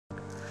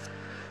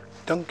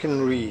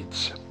Duncan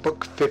reads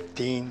Book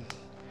 15,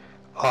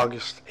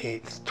 August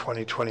 8th,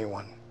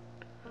 2021.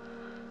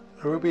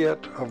 The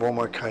Rubaiyat of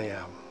Omar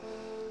Khayyam,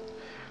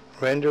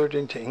 rendered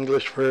into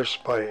English verse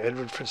by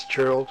Edward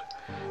Fitzgerald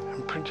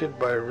and printed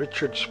by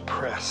Richard's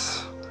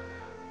Press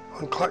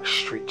on Clark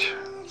Street,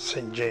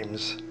 St.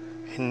 James,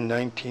 in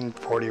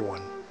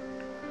 1941.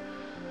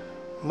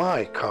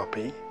 My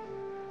copy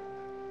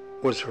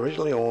was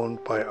originally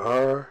owned by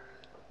R.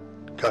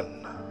 Gunn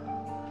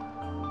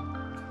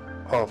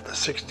of the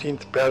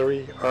 16th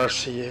Battery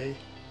RCA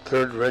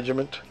 3rd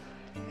Regiment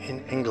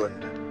in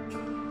England.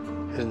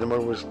 His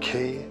number was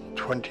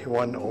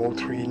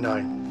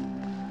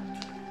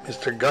K21039.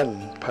 Mr.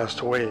 Gunn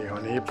passed away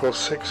on April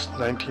 6,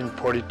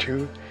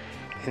 1942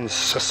 in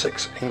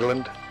Sussex,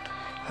 England,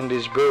 and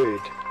is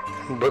buried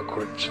in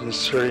Brookwoods in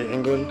Surrey,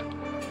 England,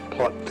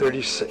 plot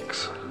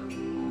 36.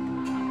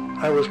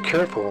 I was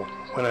careful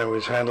when I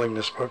was handling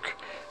this book,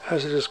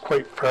 as it is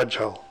quite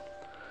fragile.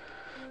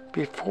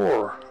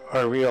 Before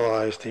I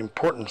realized the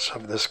importance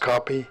of this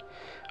copy,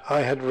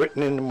 I had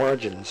written in the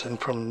margins, and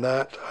from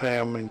that I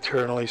am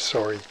eternally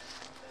sorry.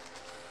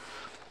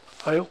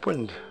 I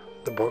opened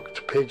the book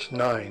to page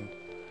 9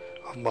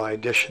 of my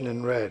edition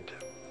and read,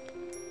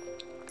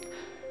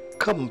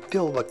 "Come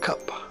fill the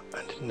cup,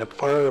 and in the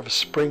fire of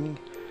spring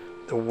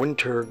the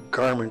winter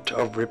garment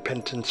of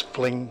repentance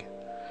fling.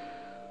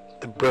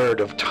 The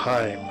bird of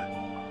time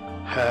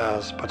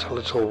has but a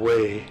little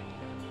way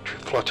to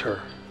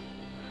flutter,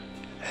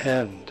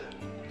 and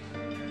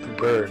the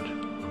bird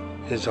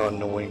is on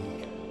the wing."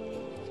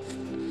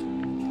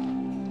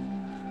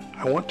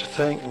 I want to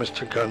thank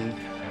Mr. Gunn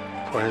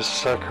for his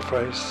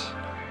sacrifice,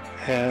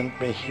 and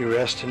may he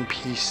rest in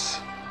peace,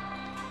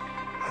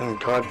 and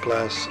God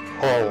bless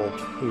all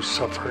who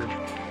suffered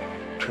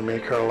to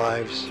make our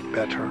lives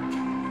better.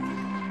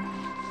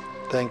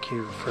 Thank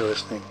you for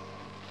listening.